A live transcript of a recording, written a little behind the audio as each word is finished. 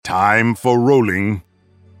Time for rolling.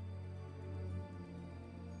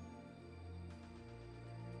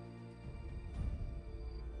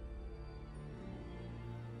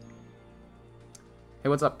 Hey,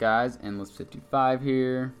 what's up, guys? Endless 55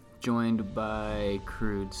 here, joined by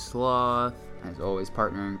Crude Sloth, as always,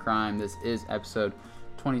 partner in crime. This is episode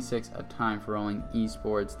 26 of Time for Rolling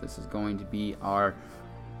Esports. This is going to be our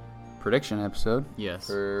prediction episode. Yes.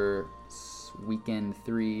 For weekend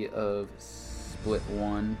 3 of Split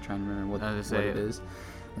 1. Trying to remember what it is.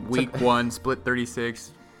 Week 1, Split 36,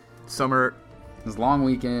 summer. It was a long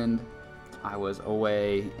weekend. I was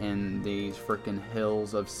away in these freaking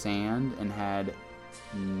hills of sand and had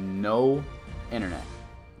no internet.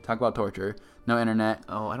 Talk about torture. No internet.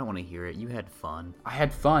 Oh, I don't want to hear it. You had fun. I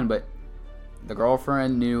had fun, but the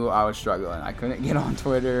girlfriend knew I was struggling. I couldn't get on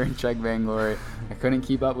Twitter and check Vainglory. I couldn't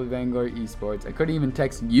keep up with Vainglory Esports. I couldn't even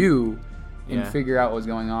text you and figure out what was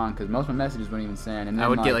going on because most of my messages wouldn't even send. And then I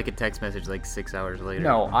would get like a text message like 6 hours later.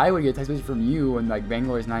 No, I would get a text message from you and like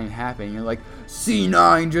Vainglory's not even happening. You're like,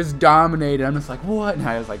 C9 just dominated. I'm just like, what? And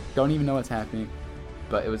I was like, don't even know what's happening.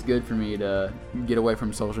 But it was good for me to get away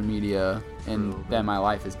from social media and that my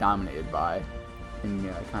life is dominated by, and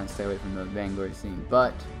kind of stay away from the Vainglory scene.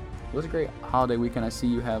 But it was a great holiday weekend. I see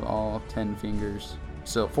you have all 10 fingers,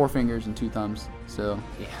 so 4 fingers and 2 thumbs. So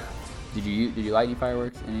yeah. Did you light any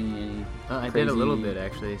fireworks? Any I did a little bit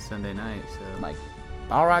actually Sunday night. So like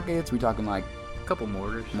bottle rockets? We talking like a couple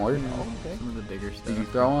mortars. Mortars? Oh, okay. Some of the bigger stuff. Did you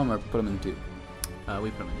throw them or put them in the tube?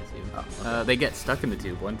 We put them in the tube. Oh, okay. They get stuck in the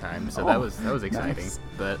tube one time, so that was exciting. Nice.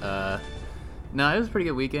 But no, it was a pretty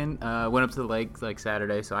good weekend. Went up to the lake like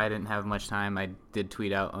Saturday, so I didn't have much time. I did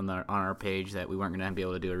tweet out on our page that we weren't going to be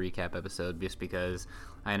able to do a recap episode just because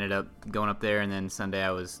I ended up going up there, and then Sunday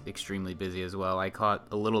I was extremely busy as well. I caught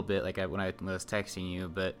a little bit when I was texting you,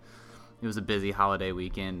 but it was a busy holiday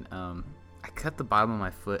weekend. I cut the bottom of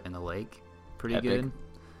my foot in the lake pretty Epic. good.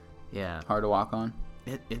 Yeah. Hard to walk on?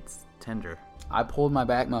 It's tender. I pulled my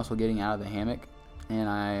back muscle getting out of the hammock, and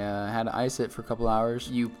I had to ice it for a couple hours.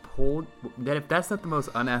 You pulled that? If that's not the most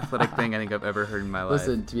unathletic thing I think I've ever heard in my life.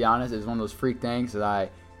 Listen, to be honest, it was one of those freak things that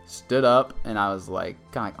I stood up and I was like,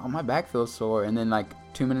 God, oh, my back feels sore. And then like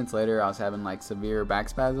 2 minutes later, I was having like severe back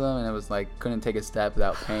spasm, and it was like couldn't take a step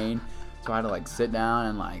without pain. So I had to like sit down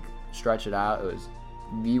and like stretch it out. It was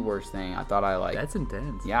the worst thing. I thought I like. That's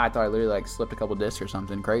intense. Yeah, I thought I literally like slipped a couple discs or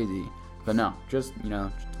something crazy. But no, just,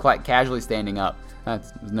 quite casually standing up. That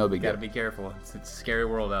was no big deal. Gotta be careful. It's a scary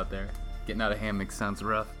world out there. Getting out of hammocks sounds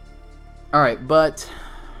rough. All right, but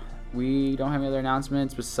we don't have any other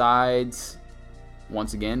announcements besides,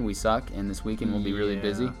 once again, we suck, and this weekend we'll be really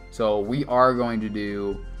busy. So we are going to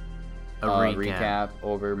do a recap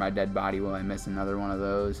over my dead body. Will I miss another one of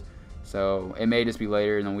those? So it may just be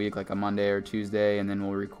later in the week, like a Monday or Tuesday, and then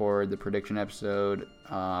we'll record the prediction episode,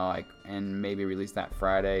 and maybe release that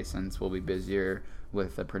Friday since we'll be busier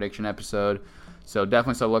with the prediction episode. So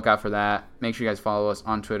definitely look out for that. Make sure you guys follow us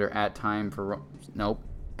on Twitter at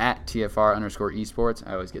TFR_esports.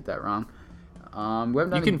 I always get that wrong.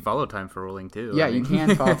 You can follow Time for Rolling too. Yeah, you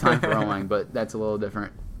can follow Time for Rolling, but that's a little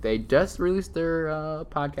different. They just released their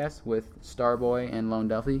podcast with Starboy and Lone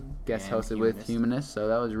Duffy, guest hosted with Humanist. So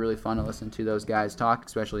that was really fun to listen to those guys talk,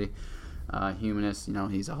 especially Humanist.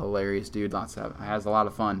 He's a hilarious dude. Has a lot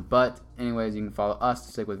of fun. But anyways, you can follow us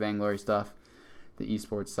to stick with Vainglory stuff, the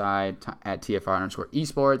esports side at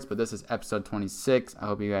TFR_esports. But this is episode 26. I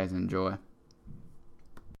hope you guys enjoy.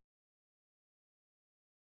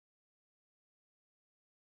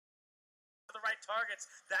 Targets.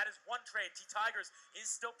 That is one trade. T-Tigers is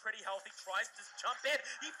still pretty healthy. Tries to jump in.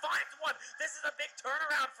 He finds one. This is a big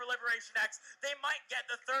turnaround for Liberation X. They might get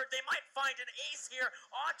the third. They might find an ace here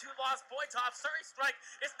onto Lost Boytov. Surrey Strike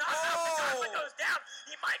is not enough. The Godwin goes down.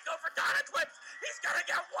 He might go for Donna Twips. He's going to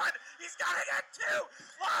get one. He's going to get two.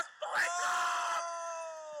 Lost Boytov.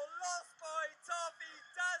 Lost Boytov. He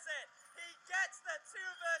does it. He gets the 2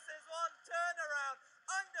 versus 1 turnaround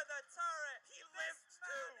under the turret. He lives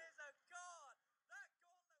too. Is a god.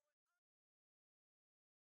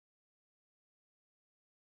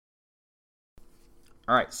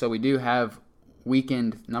 All right, so we do have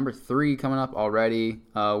weekend number 3 coming up already.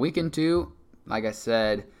 Weekend 2, like I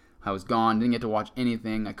said, I was gone, didn't get to watch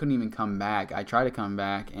anything. I couldn't even come back. I tried to come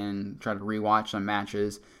back and try to rewatch some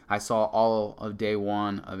matches. I saw all of day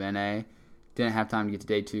 1 of NA. Didn't have time to get to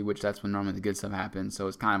day 2, which that's when normally the good stuff happens. So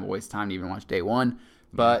it's kind of a waste of time to even watch day 1.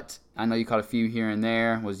 But I know you caught a few here and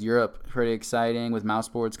there. Was Europe pretty exciting with Mouse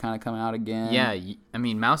Sports kind of coming out again? Yeah, I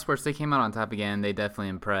mean, Mouse Sports, they came out on top again. They definitely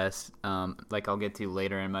impressed. Like I'll get to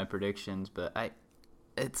later in my predictions, but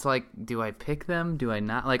it's like, do I pick them? Do I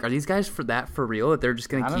not? Like, are these guys for real that they're just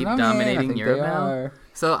going I to don't keep know, man. I dominating think Europe they now? are.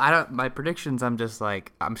 So I don't. My predictions, I'm just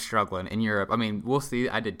like, I'm struggling in Europe. I mean, we'll see.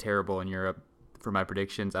 I did terrible in Europe for my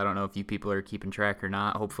predictions. I don't know if you people are keeping track or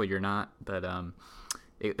not. Hopefully you're not. But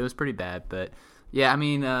it was pretty bad. But yeah, I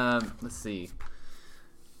mean, let's see.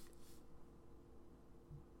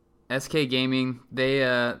 SK Gaming, they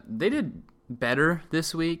did better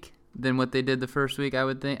this week than what they did the first week. I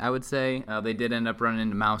would say they did end up running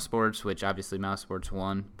into Mouse Sports, which obviously Mouse Sports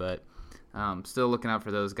won, but still looking out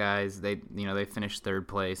for those guys. They finished third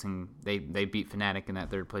place, and they beat Fnatic in that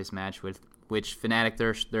third place match, with which Fnatic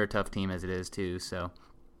they're a tough team as it is too. So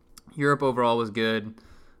Europe overall was good.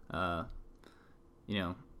 Mouse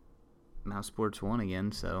Sports won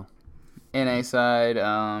again, so. NA side,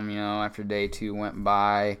 after day 2 went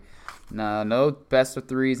by, no best of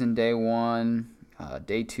 3s in day 1.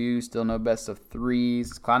 Day 2, still no best of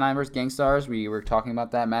 3s. Cloud9 versus Gangstars, we were talking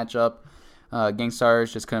about that matchup.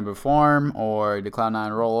 Gangstars just couldn't perform, or did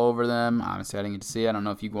Cloud9 roll over them? Honestly, I didn't get to see it. I don't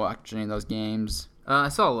know if you watched any of those games. I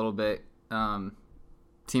saw a little bit. Team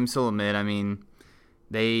Sulamid, I mean,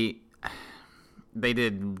 they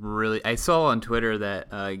did really. I saw on Twitter that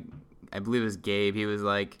I believe it was Gabe.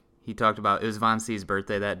 He talked about, it was Von C's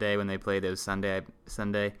birthday that day when they played. It was Sunday,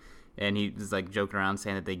 and he was like joking around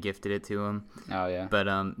saying that they gifted it to him. Oh yeah. But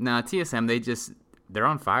TSM, they're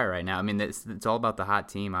on fire right now. I mean, it's all about the hot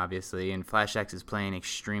team, obviously, and FlashX is playing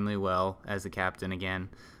extremely well as the captain again.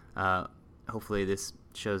 Hopefully this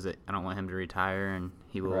shows that I don't want him to retire, and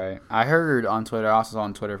he will. Right. I heard on Twitter, I also saw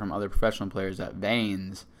on Twitter from other professional players, that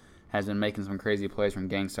Veins has been making some crazy plays from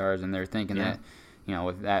Gangstars, and they're thinking that,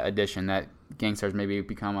 with that addition, that Gangstars maybe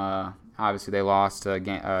become obviously they lost to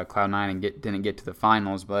Cloud9 and didn't get to the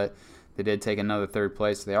finals, but they did take another third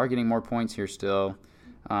place. So they are getting more points here still.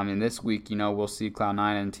 And this week, we'll see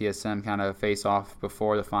Cloud9 and TSM kind of face off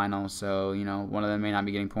before the finals. So, one of them may not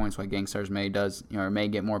be getting points, while Gangstars may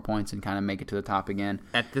get more points and kind of make it to the top again.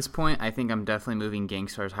 At this point, I think I'm definitely moving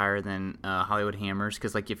Gangstars higher than Hollywood Hammers,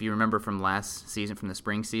 because if you remember from last season, from the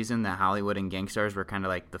spring season, that Hollywood and Gangstars were kind of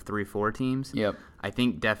like the 3-4 teams. Yep. I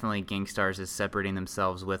think definitely Gangstars is separating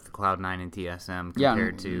themselves with Cloud9 and TSM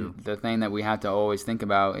compared to... The thing that we have to always think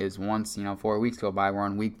about is once, 4 weeks go by, we're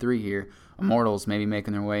on week 3 here. Immortals may be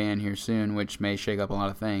making their way in here soon, which may shake up a lot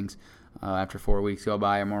of things. After 4 weeks go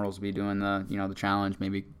by, Immortals will be doing the challenge,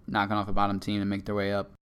 maybe knocking off a bottom team and make their way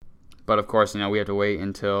up. But of course, we have to wait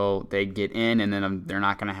until they get in, and then they're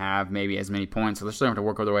not going to have maybe as many points, so they're still going to have to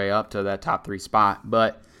work their way up to that top 3 spot.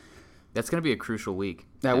 But that's going to be a crucial week.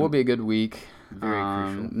 That will be a good week. Very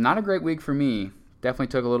crucial. Not a great week for me. Definitely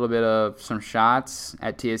took a little bit of some shots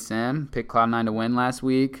at TSM. Picked Cloud9 to win last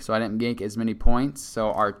week, so I didn't get as many points.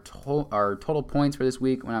 So our total points for this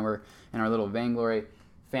week, when we're in our little Vainglory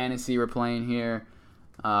fantasy we're playing here,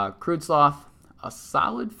 Crude Sloth, a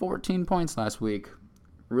solid 14 points last week.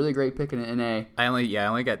 Really great picking in NA. I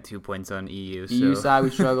only got 2 points on EU. So. EU side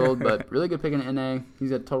we struggled, but really good picking in NA.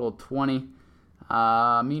 He's at a total of 20.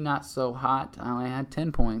 Me not so hot. I only had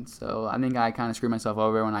 10 points, so I think I kind of screwed myself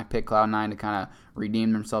over when I picked Cloud9 to kind of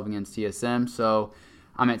redeem themselves against TSM. So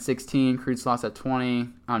I'm at 16, Crude Sloth's at 20.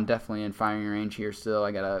 I'm definitely in firing range here still.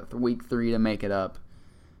 I got a week 3 to make it up.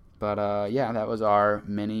 But that was our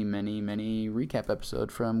mini recap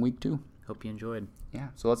episode from week 2. Hope you enjoyed. Yeah,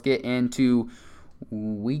 so let's get into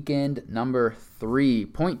weekend number 3.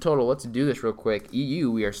 Point total, let's do this real quick.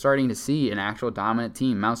 EU, we are starting to see an actual dominant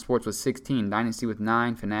team. Mouse Sports with 16, Dynasty with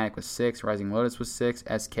 9, Fnatic with 6, Rising Lotus with 6,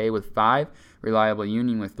 SK with 5, Reliable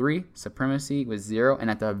Union with 3, Supremacy with 0,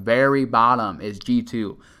 and at the very bottom is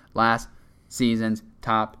G2, last season's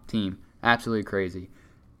top team. Absolutely crazy.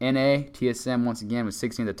 NA, TSM once again with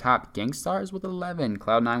 16 at the top, Gangstars with 11,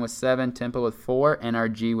 Cloud9 with 7, Tempo with 4,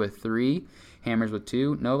 NRG with 3, Hammers with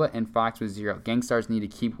 2, Nova and Fox with 0. Gangstars need to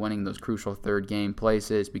keep winning those crucial third game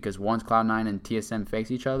places, because once Cloud9 and TSM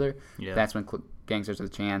face each other, that's when Gangstars have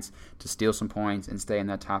a chance to steal some points and stay in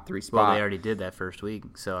that top 3 spot. Well, they already did that first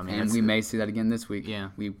week, so I mean, and we may see that again this week. Yeah,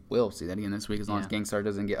 we will see that again this week as long as Gangstar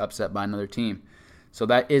doesn't get upset by another team. So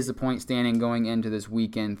that is the point standing going into this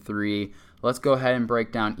weekend 3. Let's go ahead and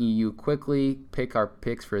break down EU quickly, pick our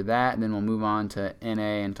picks for that, and then we'll move on to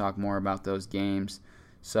NA and talk more about those games.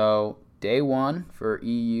 So Day 1 for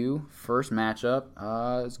EU, first matchup.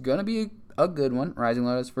 It's going to be a good one. Rising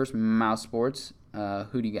Lotus versus Mouse Sports.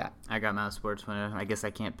 Who do you got? I got Mouse Sports winning. I guess I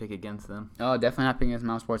can't pick against them. Oh, definitely not picking against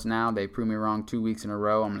Mouse Sports now. They proved me wrong 2 weeks in a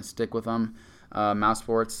row. I'm going to stick with them. Mouse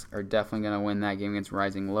Sports are definitely going to win that game against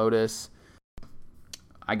Rising Lotus.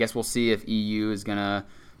 I guess we'll see if EU is going to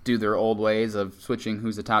do their old ways of switching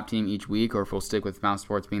who's the top team each week, or if we'll stick with Mouse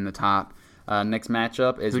Sports being the top. Next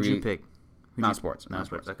matchup is... Who'd you pick? Mouse Sports.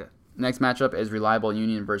 Okay. Next matchup is Reliable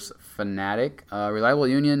Union versus Fnatic. Reliable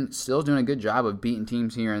Union still doing a good job of beating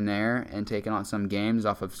teams here and there and taking on some games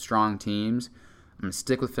off of strong teams. I'm going to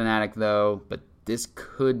stick with Fnatic, though, but this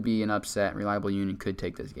could be an upset. Reliable Union could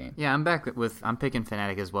take this game. Yeah, I'm picking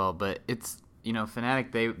Fnatic as well, but it's,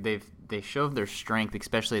 Fnatic, they showed their strength,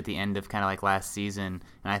 especially at the end of kind of like last season,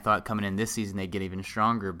 and I thought coming in this season they'd get even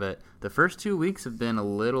stronger, but the first 2 weeks have been a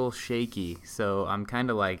little shaky, so I'm kind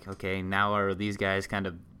of like, okay, now are these guys kind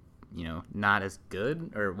of, not as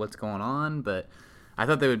good, or what's going on? But I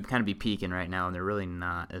thought they would kind of be peaking right now, and they're really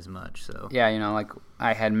not as much. So yeah, like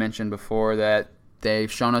I had mentioned before, that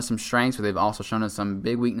they've shown us some strengths, but they've also shown us some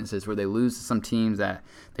big weaknesses where they lose to some teams that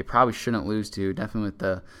they probably shouldn't lose to. Definitely with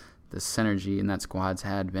the synergy in that squad's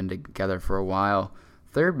had been together for a while.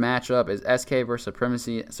 Third matchup is SK versus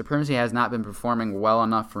Supremacy. Supremacy has not been performing well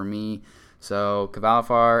enough for me. So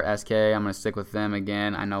Cavalifar, SK, I'm going to stick with them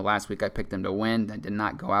again. I know last week I picked them to win. That did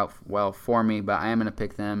not go out well for me, but I am going to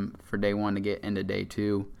pick them for day 1 to get into day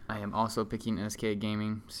 2. I am also picking SK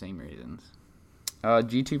Gaming, same reasons.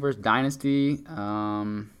 G2 versus Dynasty.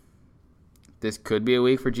 This could be a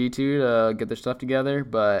week for G2 to get their stuff together,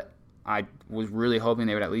 but I was really hoping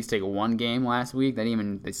they would at least take one game last week.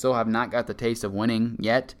 They still have not got the taste of winning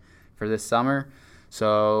yet for this summer.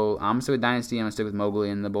 So I'm going to stick with Dynasty. I'm going to stick with Mowgli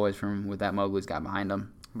and the boys with that Mowgli's got behind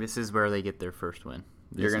them. This is where they get their first win.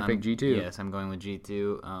 You're going to pick G2? Yes, I'm going with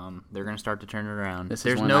G2. They're going to start to turn it around.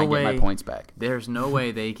 There's when I get my points back. There's no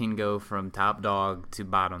way they can go from top dog to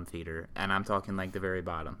bottom feeder, and I'm talking like the very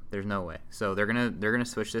bottom. There's no way. So they're gonna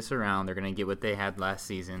switch this around. They're going to get what they had last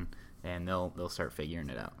season, and they'll start figuring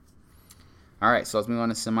it out. All right, so let's move on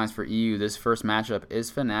to semis for EU. This first matchup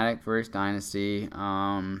is Fnatic versus Dynasty.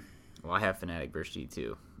 Well, I have Fnatic versus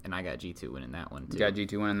G2, and I got G2 winning that one, too. You got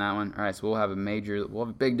G2 winning that one? All right, so we'll have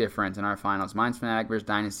a big difference in our finals. Mine's Fnatic versus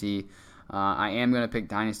Dynasty. I am going to pick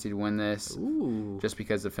Dynasty to win this. Ooh. Just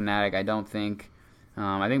because of Fnatic. I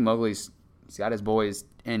think Mowgli's he's got his boys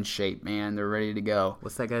in shape, man. They're ready to go.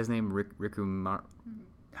 What's that guy's name?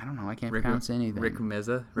 I don't know. I can't pronounce anything.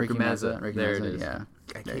 Rikumeza? There it is. Yeah.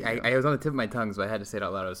 I was on the tip of my tongue, so I had to say it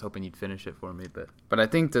out loud. I was hoping you'd finish it for me. But I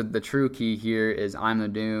think the true key here is I'm the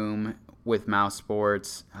Doom with Mouse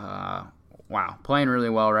Sports. Wow. Playing really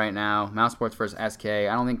well right now. Mouse Sports versus SK. I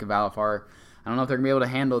don't think Cavalifar, I don't know if they're going to be able to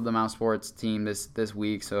handle the Mouse Sports team this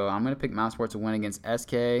week. So I'm going to pick Mouse Sports to win against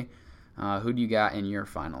SK. Who do you got in your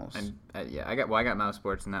finals? I got Mouse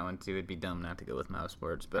Sports in that one too. It'd be dumb not to go with Mouse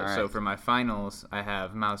Sports. But right. So for my finals, I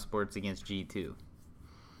have Mouse Sports against G2.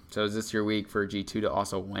 So is this your week for G2 to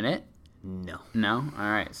also win it? No. No?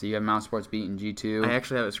 All right. So you have Mouse Sports beating G2. I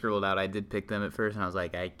actually have it scribbled out. I did pick them at first, and I was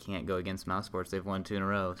like, I can't go against Mouse Sports. They've won 2 in a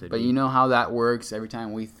row. So but you know how that works. Every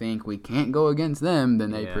time we think we can't go against them,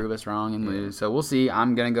 then they prove us wrong and lose. So we'll see.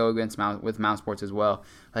 I'm going to go with Mouse Sports as well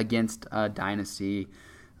against Dynasty.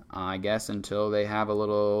 I guess until they have a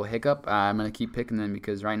little hiccup, I'm going to keep picking them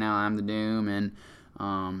because right now I'm the Doom and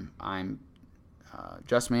I'm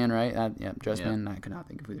Justman, right? Justman. I could not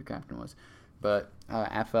think of who their captain was. But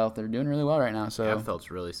Affelth, they're doing really well right now. So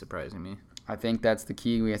Affelth's really surprising me. I think that's the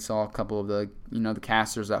key. We saw a couple of the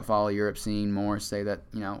casters that follow Europe scene more say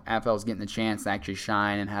that Affelth's getting the chance to actually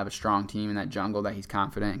shine and have a strong team in that jungle that he's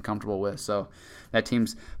confident and comfortable with. So that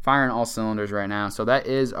team's firing all cylinders right now. So that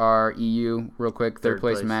is our EU real quick third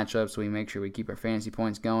place matchup. So we make sure we keep our fantasy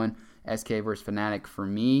points going. SK versus Fnatic for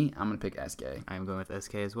me. I'm gonna pick SK. I'm going with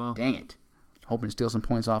SK as well. Dang it! Hoping to steal some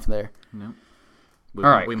points off there. No. All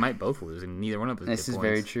right. We might both lose, and neither one of us This is points.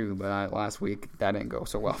 very true, but last week that didn't go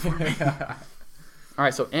so well for me. All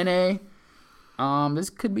right, so NA. This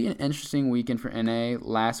could be an interesting weekend for NA.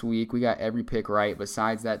 Last week we got every pick right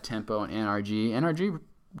besides that Tempo and NRG. NRG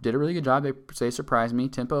did a really good job. They surprised me.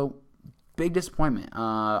 Tempo, big disappointment.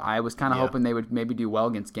 I was kind of hoping they would maybe do well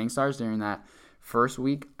against Gangstars during that first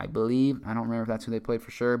week, I believe. I don't remember if that's who they played for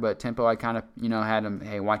sure, but Tempo, I kind of, had them,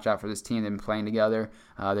 hey, watch out for this team. They've been playing together.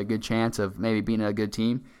 They're a good chance of maybe being a good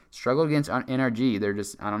team. Struggled against NRG. They're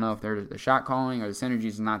just, I don't know if the shot calling or the synergy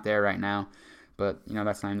is not there right now, but,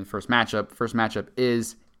 that's not even the first matchup. First matchup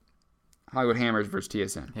is Hollywood Hammers versus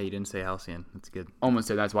TSM. Hey, you didn't say Halcyon. That's good. Almost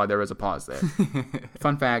did. That's why there was a pause there.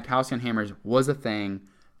 Fun fact, Halcyon Hammers was a thing.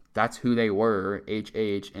 That's who they were,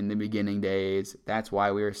 HH, in the beginning days. That's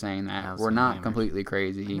why we were saying that. Halcyon We're not Hammers. Completely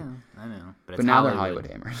crazy. I know. But now they're Hollywood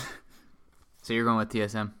Hammers. So you're going with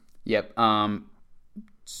TSM? Yep.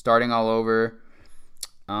 Starting all over.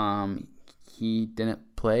 He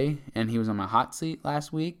didn't play, and he was on my hot seat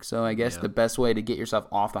last week. So I guess the best way to get yourself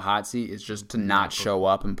off the hot seat is just to not show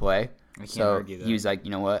up and play. I can't So argue that. he was like,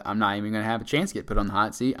 you know what? I'm not even going to have a chance to get put on the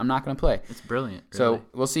hot seat. I'm not going to play. It's brilliant. So really.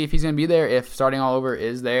 we'll see if he's going to be there. If starting all over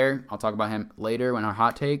is there, I'll talk about him later when our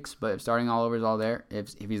hot takes. But if starting all over is all there,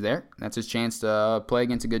 if he's there, that's his chance to play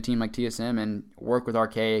against a good team like TSM and work with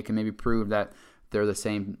Archaic and maybe prove that they're the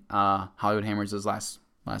same Hollywood Hammers as last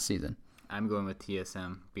season. I'm going with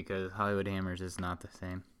TSM because Hollywood Hammers is not the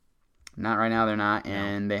same. Not right now, they're not,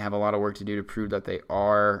 and they have a lot of work to do to prove that they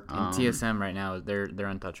are. And TSM right now, they're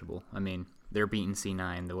untouchable. I mean, they're beating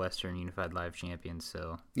C9, the Western Unified Live champions.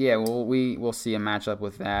 So yeah, well, we'll see a matchup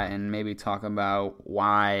with that, and maybe talk about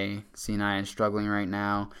why C9 is struggling right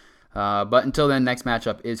now. But until then, next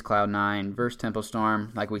matchup is Cloud9 versus Tempo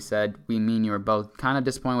Storm. Like we said, me and you are both kind of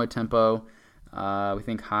disappointed with Tempo. We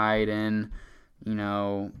think Hyde and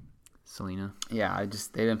Selena. Yeah,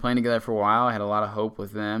 they've been playing together for a while. I had a lot of hope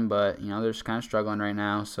with them, but they're just kind of struggling right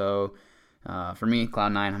now. So for me,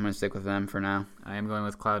 Cloud9, I'm going to stick with them for now. I am going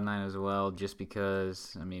with Cloud9 as well, just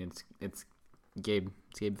because it's Gabe.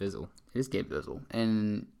 It's Gabe Vizzle. It is Gabe Vizzle,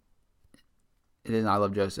 and it is I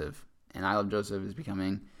Love Joseph, and I Love Joseph is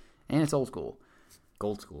becoming, and it's old school.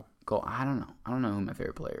 Gold school. I don't know. I don't know who my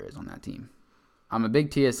favorite player is on that team. I'm a big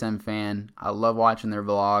TSM fan. I love watching their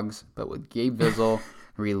vlogs, but with Gabe Vizzle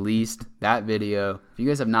released that video. If you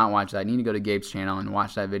guys have not watched that, you need to go to Gabe's channel and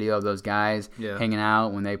watch that video of those guys hanging out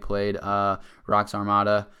when they played Rocks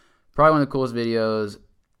Armada. Probably one of the coolest videos.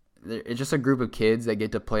 It's just a group of kids that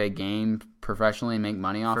get to play a game professionally and make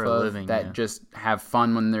money off For a of living, that just have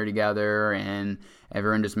fun when they're together, and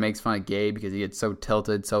everyone just makes fun of Gabe because he gets so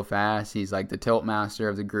tilted so fast. He's like the tilt master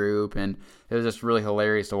of the group, and it was just really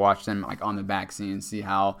hilarious to watch them like on the back scene and see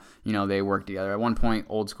how they work together. At one point,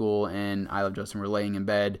 Old School and I Love Justin were laying in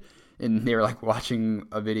bed, and they were like watching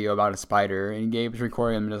a video about a spider, and Gabe was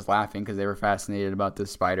recording them just laughing because they were fascinated about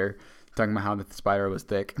this spider, talking about how the spider was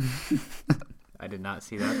thick. I did not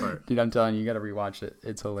see that part. Dude, I'm telling you, you got to rewatch it.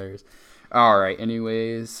 It's hilarious. All right.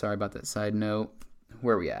 Anyways, sorry about that side note.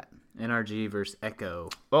 Where are we at? NRG versus Echo.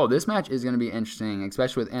 Oh, this match is going to be interesting,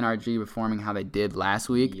 especially with NRG performing how they did last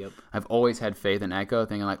week. Yep. I've always had faith in Echo,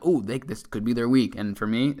 thinking like, oh, this could be their week. And for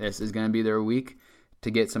me, this is going to be their week to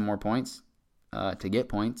get some more points,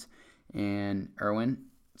 And Erwin,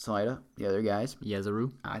 Salida, the other guys,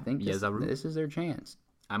 Yezaru. I think this is their chance.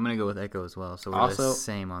 I'm going to go with Echo as well. So we're Also- the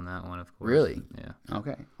same on that one, of course. Really? Yeah.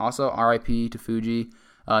 Okay. Also, RIP to Fuji.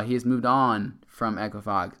 He has moved on from Echo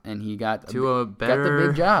Fox, and he got To a better... got the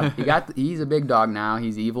big job. He's a big dog now.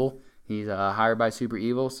 He's evil. He's hired by Super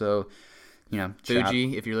Evil. So,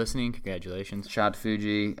 Fuji, if you're listening, congratulations. Shout out to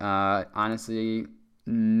Fuji. Honestly,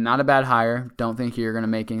 not a bad hire. Don't think you're going to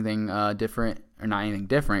make anything different, or not anything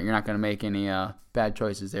different. You're not going to make any bad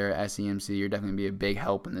choices there at SEMC. You're definitely going to be a big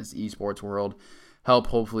help in this esports world. Help,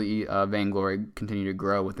 hopefully, Vainglory continue to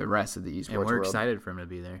grow with the rest of the esports world. And we're excited for him to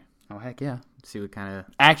be there. Oh, heck yeah. See what kind of...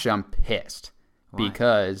 Actually, I'm pissed. Why?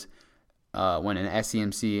 Because when an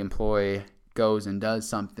SEMC employee goes and does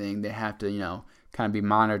something, they have to, kind of be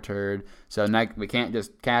monitored. So we can't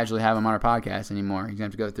just casually have him on our podcast anymore. He's going to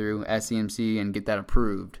have to go through SEMC and get that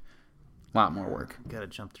approved. A lot more work. Got to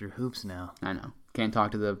jump through hoops now. I know. Can't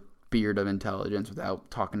talk to the beard of intelligence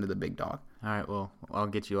without talking to the big dog. All right, well, I'll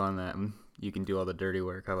get you on that, and you can do all the dirty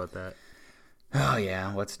work. How about that? Oh,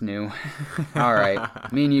 yeah. What's new? All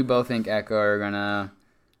right. Me and you both think Echo are going to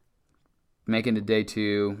make it to day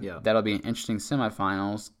 2. Yeah. That'll be an interesting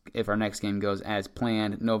semifinals if our next game goes as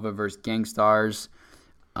planned. Nova versus Gangstars.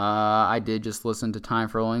 I did just listen to Time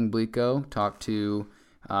for Rolling Bleeko talk to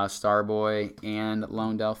Starboy and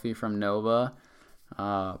Lone Delphi from Nova.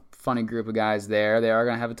 Funny group of guys there. They are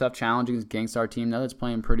going to have a tough challenge against Gangstar team though that's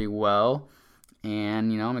playing pretty well.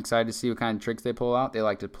 And, I'm excited to see what kind of tricks they pull out. They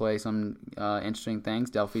like to play some interesting things.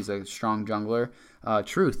 Delphi's a strong jungler.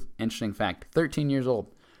 Truth, interesting fact, 13 years old.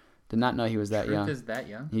 Did not know he was that young. Truth is that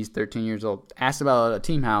young? He's 13 years old. Asked about a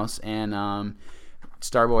team house, and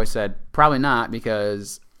Starboy said probably not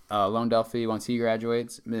because Lone Delphi, once he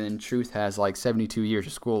graduates, then Truth has like 72 years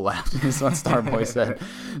of school left. Is what Starboy said.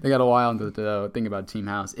 They got a while to think about team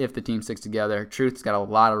house. If the team sticks together, Truth's got a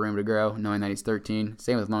lot of room to grow, knowing that he's 13.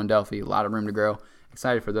 Same with Lone Delphi, a lot of room to grow.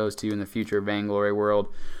 Excited for those two in the future Vainglory world.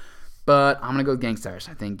 But I'm going to go with Gangstars.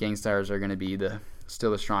 I think Gangstars are going to be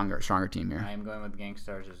still the stronger team here. I am going with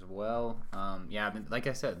Gangstars as well. Like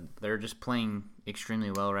I said, they're just playing extremely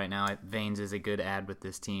well right now. Veins is a good add with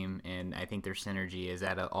this team, and I think their synergy is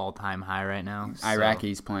at an all-time high right now. So.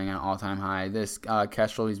 Iraqi's playing at an all-time high. This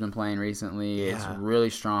Kestrel he's been playing recently is really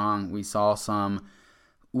strong. We saw some,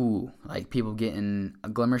 people getting a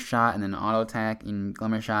Glimmer Shot and then an auto attack and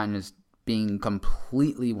Glimmer Shot and just being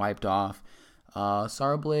completely wiped off.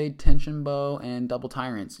 Sorrow Blade, Tension Bow, and Double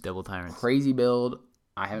Tyrants. Double Tyrants. Crazy build.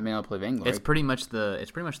 I haven't been able to play Vainglory. It's pretty much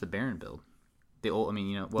the Baron build. The old,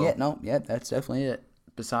 That's definitely it.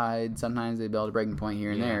 Besides, sometimes they build a breaking point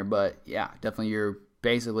here and there, but yeah, definitely your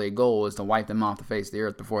basically goal is to wipe them off the face of the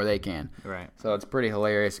earth before they can. Right. So it's pretty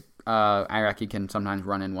hilarious. Iraqi can sometimes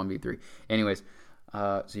run in 1v3. Anyways,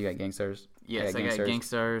 so you got Gangstars? Yes, I got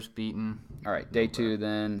Gangstars beaten. All right, day 2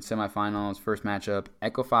 then, semifinals, first matchup,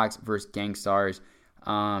 Echo Fox versus Gangstars.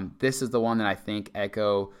 This is the one that I think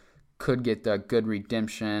Echo could get the good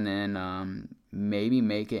redemption and maybe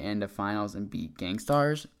make it into finals and beat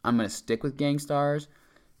Gangstars. I'm going to stick with Gangstars,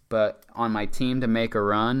 but on my team to make a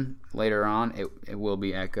run later on, it will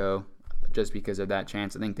be Echo just because of that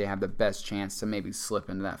chance. I think they have the best chance to maybe slip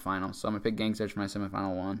into that final. So I'm going to pick Gangstars for my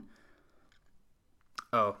semifinal one.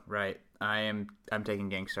 Oh, right. I'm taking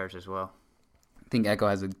Gangstars as well. Think Echo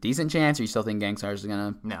has a decent chance, or you still think Gangstars is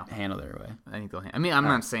going to handle their way? I think they'll I'm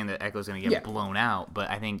not saying that Echo's going to get blown out, but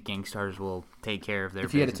I think Gangstars will take care of their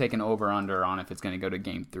If you had to take an over-under on if it's going to go to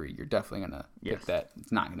Game 3, you're definitely going to pick that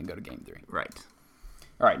it's not going to go to Game 3. Right.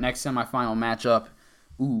 All right, next semifinal matchup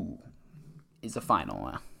is the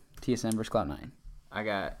final. TSM versus Cloud9. I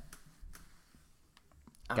got...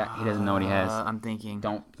 He doesn't know what he has. I'm thinking.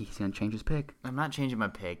 He's going to change his pick. I'm not changing my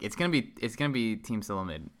pick. It's gonna be Team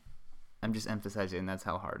Solomid. I'm just emphasizing that's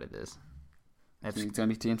how hard it is. It's going to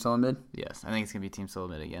be Team Solomid? Yes, I think it's going to be Team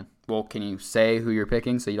Solomid again. Well, can you say who you're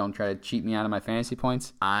picking so you don't try to cheat me out of my fantasy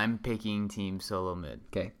points? I'm picking Team Solomid.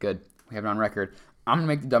 Okay, good. We have it on record. I'm going to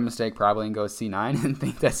make the dumb mistake probably and go C9 and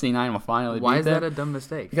think that C9 will finally beat them. Why is that a dumb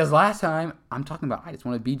mistake? Because last time, I just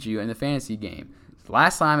want to beat you in the fantasy game.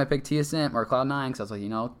 Last time I picked TSM or Cloud9 because I was like,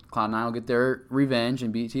 Cloud9 will get their revenge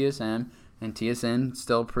and beat TSM. And TSM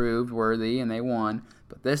still proved worthy and they won.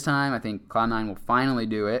 But this time, I think Cloud9 will finally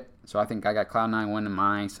do it. So I think I got Cloud9 winning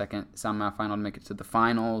my second semifinal to make it to the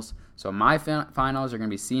finals. So my finals are going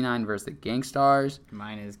to be C9 versus the Gangstars.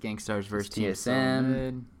 Mine is Gangstars versus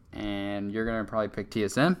TSM. And you're going to probably pick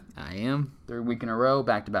TSM. I am. 3rd week in a row,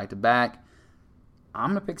 back to back to back. I'm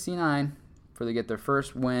going to pick C9 for they get their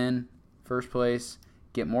first win, first place,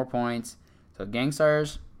 get more points. So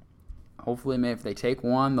Gangstars, hopefully if they take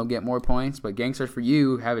one, they'll get more points. But Gangstars for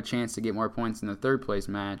you have a chance to get more points in the 3rd place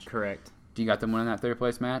match. Correct. Do you got them winning that 3rd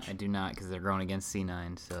place match? I do not because they're going against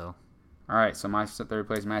C9. So. All right, so my 3rd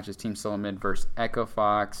place match is Team Solomid versus Echo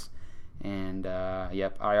Fox. And,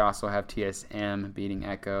 I also have TSM beating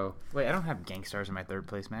Echo. Wait, I don't have Gangstars in my 3rd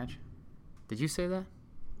place match. Did you say that?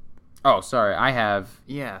 Oh, sorry. I have...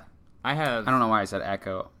 Yeah. I have... I don't know why I said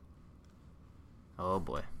Echo. Oh,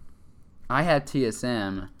 boy. I had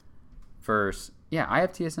TSM versus... Yeah, I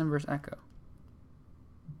have TSM versus Echo.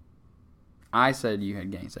 I said you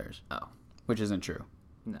had Gangstars. Oh. Which isn't true.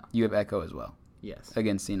 No. You have Echo as well. Yes.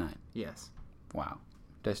 Against C9. Yes. Wow.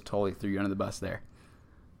 Just totally threw you under the bus there.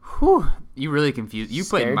 Whew. You really confused. You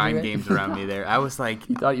played Scared mind you? games around me there. I was like...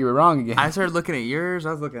 You thought you were wrong again. I started looking at yours.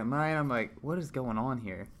 I was looking at mine. I'm like, what is going on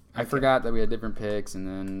here? I forgot that we had different picks, and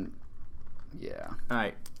then... Yeah. All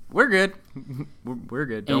right. We're good. We're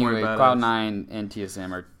good. Don't worry about it. Cloud9 and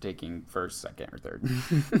TSM are taking 1st, 2nd, or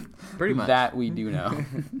 3rd. Pretty much. That we do know.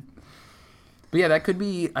 But yeah, that could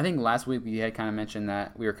be... I think last week we had kind of mentioned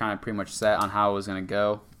that we were kind of pretty much set on how it was going to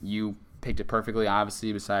go. You picked it perfectly,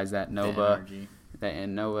 obviously, besides that Nova...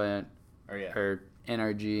 Nova... Or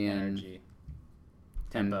NRG and...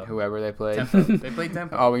 Tempo. And whoever they played. Tempo. They played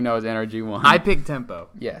Tempo. All we know is NRG won. I picked Tempo.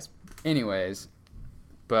 Yes. Anyways...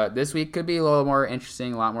 But this week could be a little more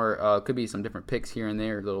interesting, a lot more, could be some different picks here and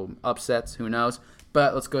there, little upsets, who knows.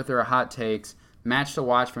 But let's go through our hot takes. Match to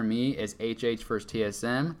watch for me is HH versus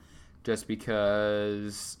TSM, just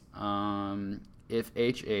because if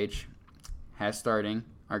HH has starting,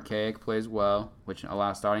 Archaic plays well, which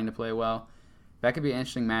allows starting to play well, that could be an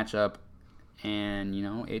interesting matchup. And,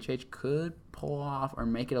 HH could pull off or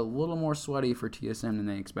make it a little more sweaty for TSM than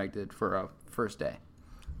they expected for a first day.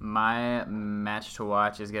 My match to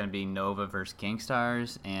watch is going to be Nova versus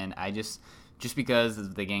Gangstars, and I just because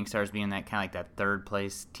of the Gangstars being that kind of like that 3rd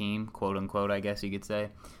place team, quote unquote, I guess you could say,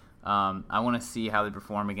 I want to see how they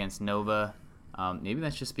perform against Nova. Maybe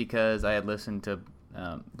that's just because I had listened to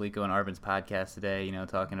Blico and Arvin's podcast today,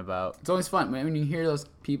 talking about... It's always fun. When you hear those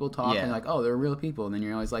people talking, like, oh, they're real people, and then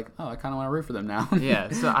you're always like, oh, I kind of want to root for them now. Yeah,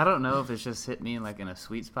 so I don't know if it's just hit me in a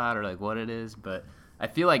sweet spot or what it is, but I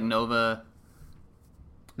feel like Nova's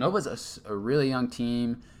a really young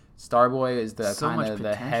team. Starboy is the so kind of the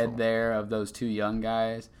potential. head there of those 2 young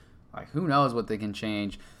guys. Who knows what they can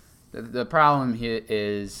change. The problem here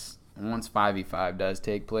is once 5v5 does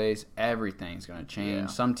take place, everything's going to change. Yeah.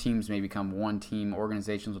 Some teams may become one-team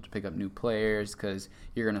organizations with to pick up new players because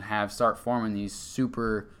you're going to start forming these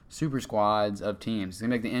super squads of teams. It's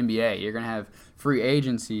going to make the NBA. You're going to have free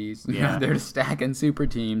agencies. Yeah. They're stacking super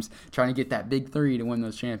teams trying to get that big three to win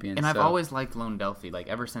those champions. And I've So, always liked Lone Delphi, like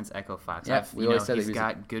ever since Echo Fox. yeah, we always said that he's he's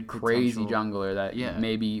got a good crazy potential, jungler that Yeah.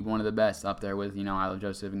 may be one of the best up there with, Isla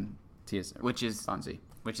Joseph and T.S. which is Fonzie.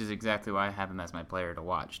 exactly why I have him as my player to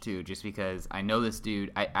watch too. Just because I know this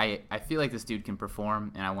dude, I feel like this dude can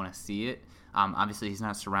perform, and I want to see it. Obviously, he's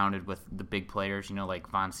not surrounded with the big players, like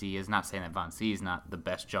Von C is. Not saying that Von C is not the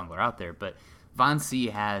best jungler out there, but Von C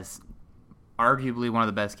has arguably one of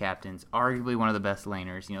the best captains, arguably one of the best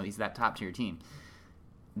laners. He's that top tier team.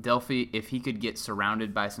 Delphi, if he could get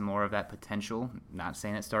surrounded by some more of that potential, not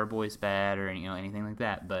saying that Starboy's bad or anything like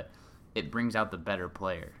that, but it brings out the better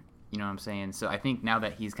player. You know what I'm saying? So I think now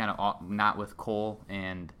that he's kind of not with Cole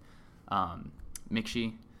and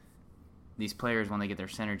Mixi, these players, when they get their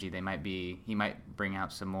synergy, he might bring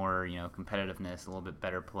out some more, competitiveness, a little bit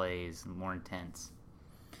better plays, more intense.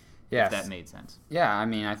 Yes. If that made sense. Yeah,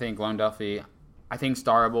 I think Lone Delphi, I think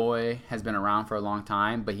Starboy has been around for a long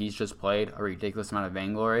time, but he's just played a ridiculous amount of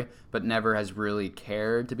Vainglory, but never has really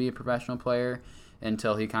cared to be a professional player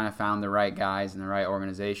until he kind of found the right guys and the right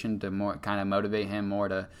organization to more kind of motivate him more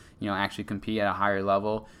to, actually compete at a higher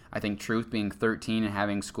level. I think Truth being 13 and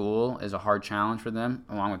having school is a hard challenge for them,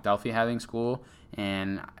 along with Delphi having school,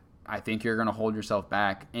 and I think you're going to hold yourself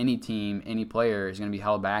back. Any team, any player is going to be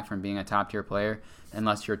held back from being a top-tier player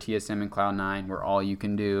unless you're TSM and Cloud9, where all you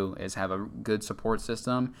can do is have a good support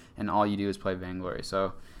system and all you do is play Vainglory.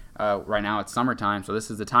 So right now it's summertime, so this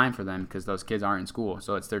is the time for them because those kids aren't in school.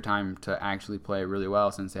 So it's their time to actually play really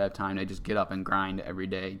well since they have time. They just get up and grind every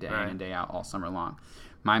day, day in and day out, all summer long.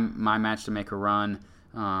 My match to make a run.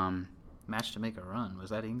 Match to make a run.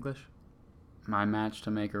 Was that English? My match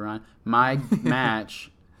to make a run. My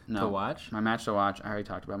match... No, to watch? My match to watch. I already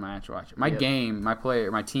talked about my match to watch. My game,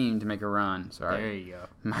 my team to make a run. Sorry. There you go.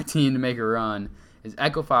 My team to make a run is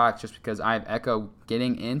Echo Fox, just because I have Echo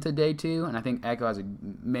getting into day 2, and I think Echo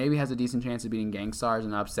maybe has a decent chance of beating Gangstars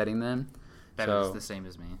and upsetting them. That is the same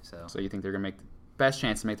as me. So you think they're going to make the best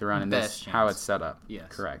chance to make the run, and that's how it's set up. Yes.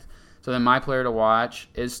 Correct. So then my player to watch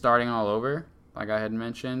is Starting All Over, like I had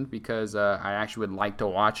mentioned, because I actually would like to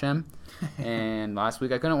watch him. And last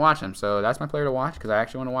week I couldn't watch him, so that's my player to watch because I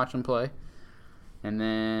actually want to watch him play. And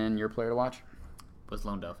then your player to watch? Was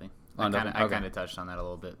Lone Delphi. Lone Delphi, I okay. kind of touched on that a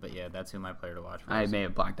little bit, but yeah, that's who my player to watch was. I may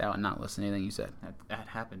have blacked out and not listened to anything you said. That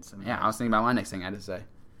happens sometimes. Yeah, I was thinking about my next thing I had to say.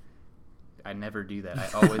 I never do that. I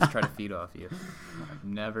always try to feed off you.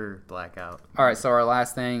 Never black out. All right, so our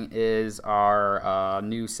last thing is our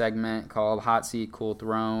new segment called Hot Seat, Cool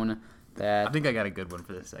Throne. I think I got a good one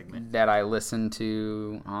for this segment. That I listen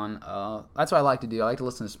to on, that's what I like to do. I like to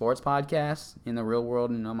listen to sports podcasts in the real world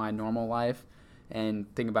and my normal life and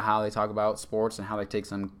think about how they talk about sports and how they take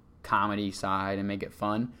some comedy side and make it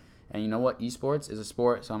fun. And you know what? Esports is a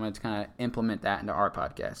sport, so I'm going to kind of implement that into our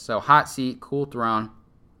podcast. So Hot Seat, Cool Throne.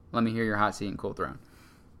 Let me hear your Hot Seat and Cool Throne.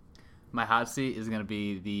 My hot seat is going to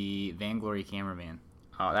be the Vainglory cameraman.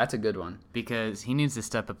 Oh, that's a good one. Because he needs to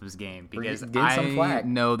step up his game. Because Get some flack.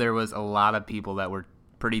 know there was a lot of people that were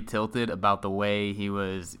pretty tilted about the way he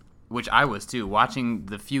was, which I was too. Watching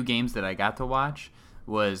the few games that I got to watch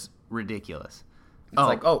was ridiculous. It's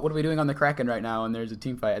like, what are we doing on the Kraken right now? And there's a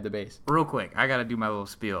team fight at the base. Real quick, I got to do my little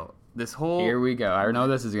spiel. This whole... Here we go. I know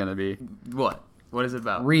this is going to be. What? What is it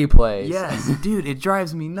about? Replays. Yes, dude, it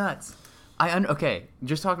drives me nuts. Okay,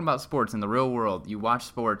 just talking about sports in the real world. You watch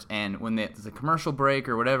sports, and when there's a commercial break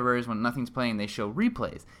or whatever it is, when nothing's playing, they show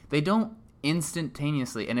replays. They don't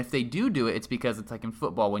instantaneously, and if they do it, it's because it's like in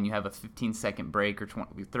football when you have a 15-second break or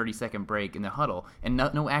 30-second break in the huddle, and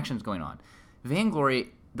no action's going on. Vainglory,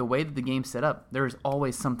 the way that the game's set up, there is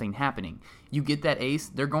always something happening. You get that ace,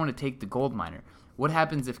 they're going to take the gold miner. What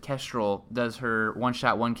happens if Kestrel does her one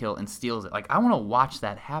shot, one kill, and steals it? Like, I want to watch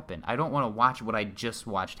that happen. I don't want to watch what I just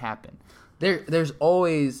watched happen. There's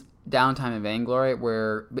always downtime in Vainglory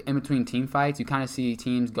where in between team fights, you kind of see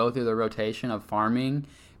teams go through the rotation of farming,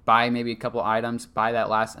 buy maybe a couple items, buy that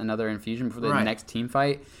another infusion before the next team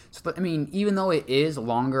fight. So, even though it is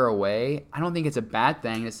longer away, I don't think it's a bad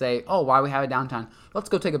thing to say, while we have a downtime, let's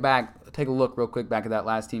go take a look real quick back at that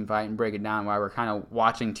last team fight and break it down while we're kind of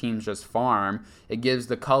watching teams just farm. It gives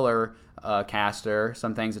the color caster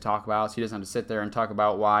some things to talk about, so he doesn't have to sit there and talk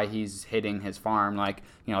about why he's hitting his farm.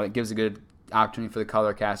 It gives a good opportunity for the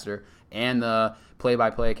color caster and the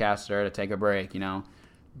play-by-play caster to take a break,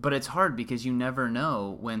 But it's hard because you never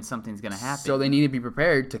know when something's going to happen. So they need to be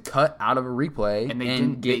prepared to cut out of a replay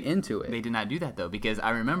and get into it. They did not do that, though, because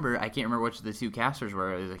I can't remember which of the two casters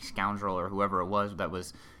were. It was like Scoundrel or whoever it was that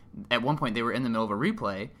was, at one point they were in the middle of a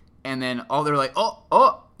replay, and then they're like,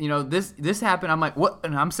 this happened. I'm like, what?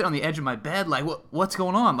 And I'm sitting on the edge of my bed, like, what's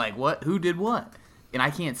going on? Like, what? Who did what? And I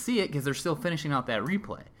can't see it because they're still finishing out that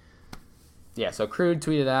replay. Yeah, so Crude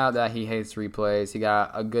tweeted out that he hates replays. He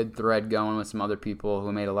got a good thread going with some other people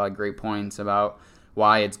who made a lot of great points about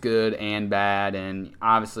why it's good and bad. And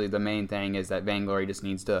obviously the main thing is that Vainglory just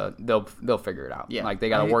needs to, they'll figure it out. Yeah. Like they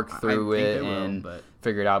got to work through it and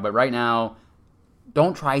figure it out. But right now,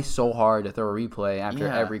 don't try so hard to throw a replay after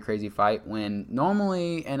every crazy fight when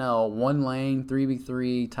normally in a one-lane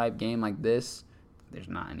 3v3 type game like this, there's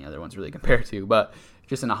not any other ones really compared to, but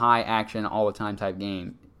just in a high-action, all-the-time type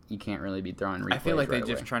game, you can't really be throwing replays. I feel like right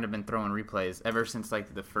they've just trying to been throwing replays ever since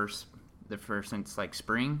like the first since like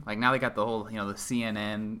spring. Like now they got the whole the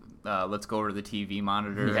CNN let's go over to the TV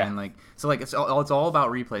monitor and like so like it's all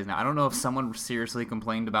about replays now. I don't know if someone seriously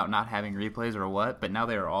complained about not having replays or what, but now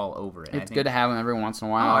they are all over it. It's good to have them every once in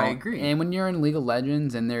a while. Oh, I agree. And when you're in League of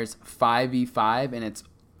Legends and there's 5v5 and it's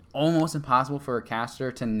almost impossible for a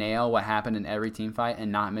caster to nail what happened in every team fight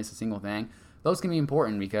and not miss a single thing, those can be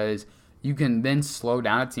important because you can then slow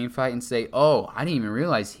down a team fight and say, oh, I didn't even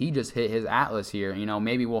realize he just hit his Atlas here.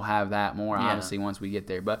 Maybe we'll have that more, obviously, once we get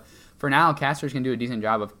there. But for now, casters can do a decent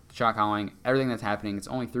job of shot calling everything that's happening. It's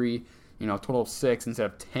only 3, total of 6 instead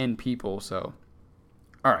of 10 people. So,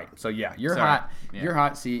 all right. So, your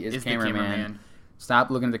hot seat is cameraman.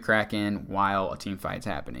 Stop looking at the Kraken while a team fight's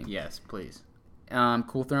happening. Yes, please.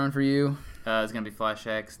 Cool throwing for you? It's going to be Flash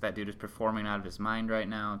X. That dude is performing out of his mind right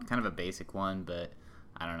now. Kind of a basic one, but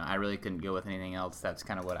I don't know. I really couldn't go with anything else. That's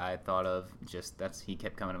kind of what I thought of. He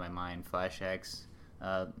kept coming to my mind. Flash X.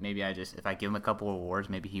 Maybe if I give him a couple of awards,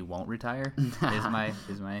 maybe he won't retire.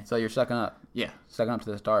 is my. So you're sucking up. Yeah. Sucking up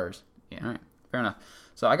to the stars. Yeah. All right. Fair enough.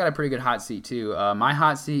 So I got a pretty good hot seat too. My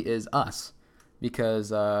hot seat is us. Because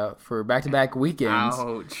for back-to-back weekends,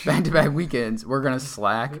 we're gonna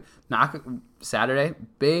slack. Saturday,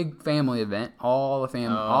 big family event. All the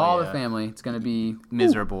family. It's gonna be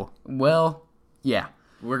miserable. Well, yeah.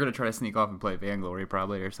 We're gonna try to sneak off and play Vainglory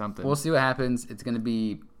probably or something. We'll see what happens. It's gonna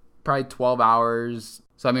be probably 12 hours.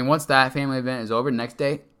 So once that family event is over, the next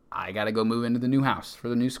day I gotta go move into the new house for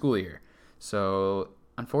the new school year. So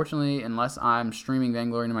unfortunately, unless I'm streaming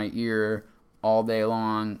Vainglory into my ear all day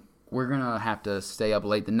long, we're going to have to stay up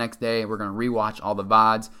late the next day. We're going to rewatch all the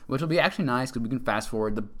VODs, which will be actually nice because we can fast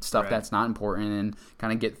forward the stuff that's not important and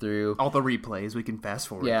kind of get through. All the replays we can fast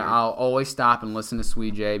forward. Yeah, I'll always stop and listen to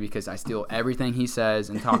Sweet J because I steal everything he says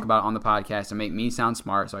and talk about it on the podcast to make me sound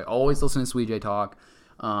smart. So I always listen to Sweet J talk.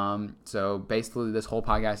 So basically this whole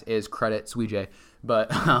podcast is credit Sweet J.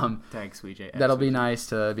 But tag Sweet J. That'll be nice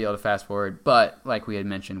to be able to fast forward. But like we had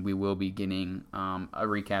mentioned, we will be getting a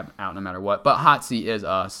recap out no matter what. But hot seat is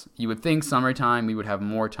us. You would think summertime we would have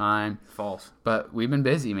more time. False. But we've been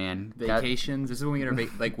busy, man. Vacations. This is when we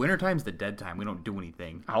get like wintertime's the dead time. We don't do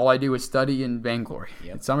anything. All I do is study in Vainglory.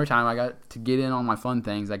 Yep. It's summertime. I got to get in on my fun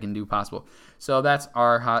things I can do possible. So that's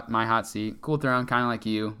my hot seat. Cool throne, kind of like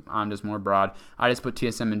you. I'm just more broad. I just put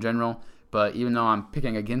TSM in general. But even though I'm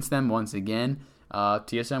picking against them once again,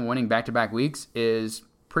 TSM winning back-to-back weeks is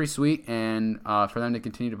pretty sweet, and for them to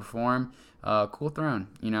continue to perform, cool throne.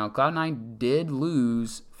 Cloud9 did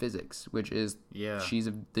lose Physics, which is she's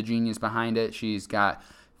the genius behind it. She's got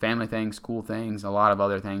family things, cool things, a lot of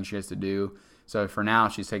other things she has to do. So for now,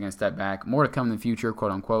 she's taking a step back. More to come in the future,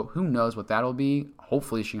 quote unquote. Who knows what that'll be?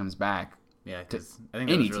 Hopefully, she comes back. Yeah, because I think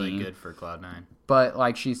that was really good for Cloud9. But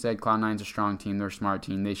like she said, Cloud9's a strong team. They're a smart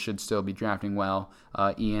team. They should still be drafting well.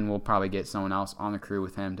 Ian will probably get someone else on the crew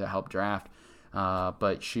with him to help draft.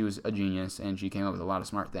 But she was a genius, and she came up with a lot of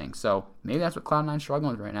smart things. So maybe that's what Cloud9's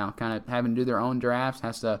struggling with right now, kind of having to do their own drafts,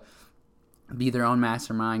 has to be their own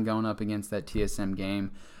mastermind going up against that TSM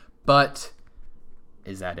game. But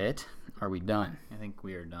is that it? Are we done? I think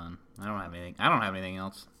we are done. I don't have anything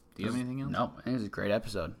else. Do you have anything else? No, it was a great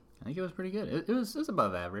episode. I think it was pretty good. It was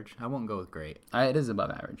above average. I won't go with great. It is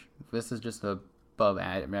above average. This is just above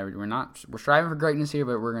average. We're striving for greatness here,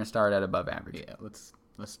 but we're going to start at above average. Yeah, let's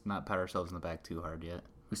not pat ourselves in the back too hard yet.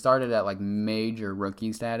 We started at like major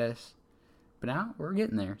rookie status, but now we're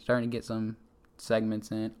getting there. Starting to get some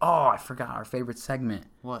segments in. Oh, I forgot our favorite segment.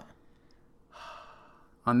 What?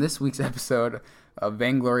 On this week's episode of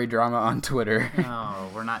Vainglory Drama on Twitter.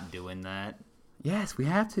 Oh, we're not doing that. Yes, we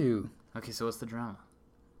have to. Okay, so what's the drama?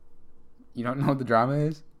 You don't know what the drama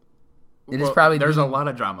is? There's a lot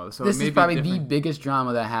of drama. So this is probably the biggest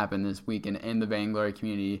drama that happened this week in the Vainglory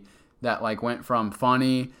community. that like went from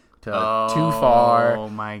funny to too far Oh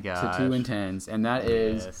my god. to too intense, and that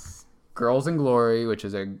is Yes. Girls in Glory, which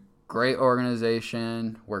is a great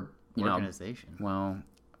organization where Organization.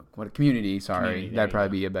 what a community. Sorry, Community, there that'd you probably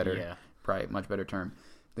go. be a better, Yeah. probably much better term.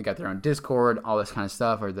 They got their own Discord, all this kind of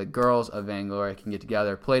stuff, where the girls of Vainglory can get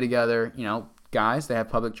together, play together. Guys, they have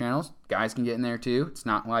public channels. Guys can get in there too. It's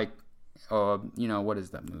not like, what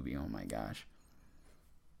is that movie? Oh my gosh.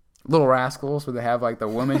 Little Rascals, where they have like the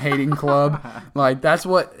woman hating club. Like that's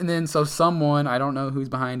what, and then so someone, I don't know who's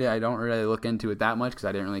behind it. I don't really look into it that much because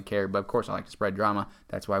I didn't really care. But of course I like to spread drama.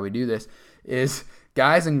 That's why we do this. Is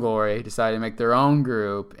Guys in Glory decided to make their own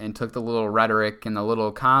group and took the little rhetoric and the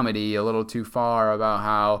little comedy a little too far about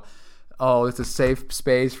how, oh, it's a safe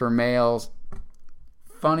space for males.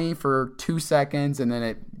 Funny for 2 seconds, and then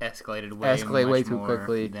it Escalated way way too more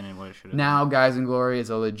quickly. than what it should have. Now Guys in Glory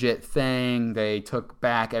is a legit thing. They took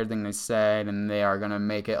back everything they said, and they are going to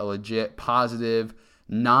make it a legit, positive,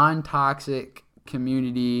 non-toxic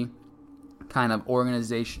community kind of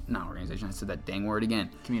organization. Not organization, I said that dang word again.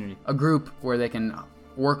 Community. A group where they can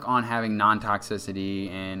work on having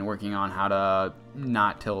non-toxicity and working on how to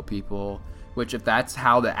not kill people, which if that's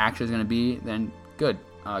how the action is going to be, then good.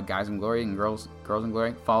 Guys in Glory and Girls in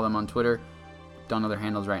Glory. Follow them on Twitter. Don't know their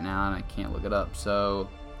handles right now, and I can't look it up. So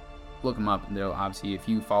look them up. They'll obviously, if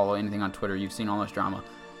you follow anything on Twitter, you've seen all this drama.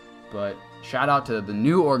 But shout out to the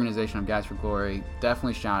new organization of Guys for Glory.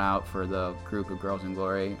 Definitely shout out for the group of Girls in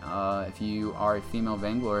Glory. If you are a female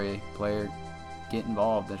Vainglory player, get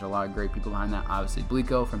involved. There's a lot of great people behind that. Obviously,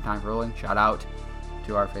 Bleeko from Time for Rolling. Shout out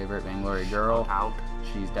to our favorite Vainglory girl. Out.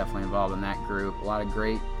 She's definitely involved in that group. A lot of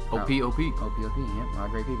great OP. yep, a lot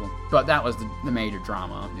of great people. But that was the major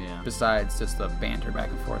drama. Yeah. Besides just the banter back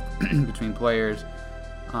and forth between players,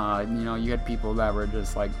 you had people that were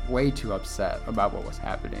just like way too upset about what was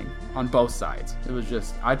happening on both sides. It was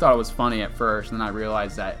just, I thought it was funny at first, and then I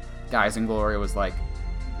realized that Guys in Glory was like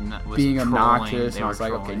being obnoxious, and I was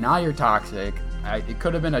like, okay, now you're toxic. It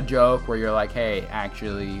could have been a joke where you're like, hey,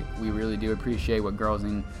 actually, we really do appreciate what Girls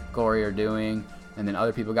in Glory are doing. And then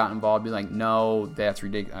other people got involved, be like, no, that's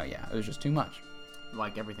ridiculous. Yeah, it was just too much.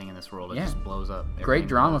 Like everything in this world, it Yeah. just blows up. Great Everything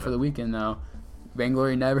drama blows for up. the weekend, though.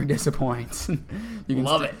 Vainglory never disappoints. You can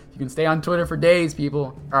Love it. You can stay on Twitter for days,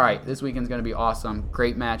 people. All right, this weekend's going to be awesome.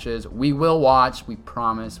 Great matches. We will watch. We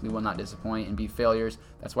promise we will not disappoint and be failures.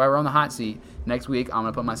 That's why we're on the hot seat. Next week, I'm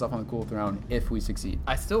going to put myself on the cool throne if we succeed.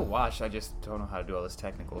 I still watch. I just don't know how to do all this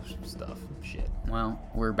technical stuff. Shit. Well,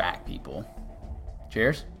 we're back, people.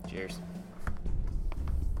 Cheers. Cheers.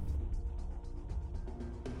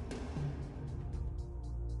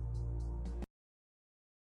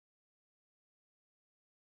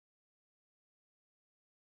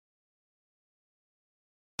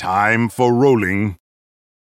 Time for rolling.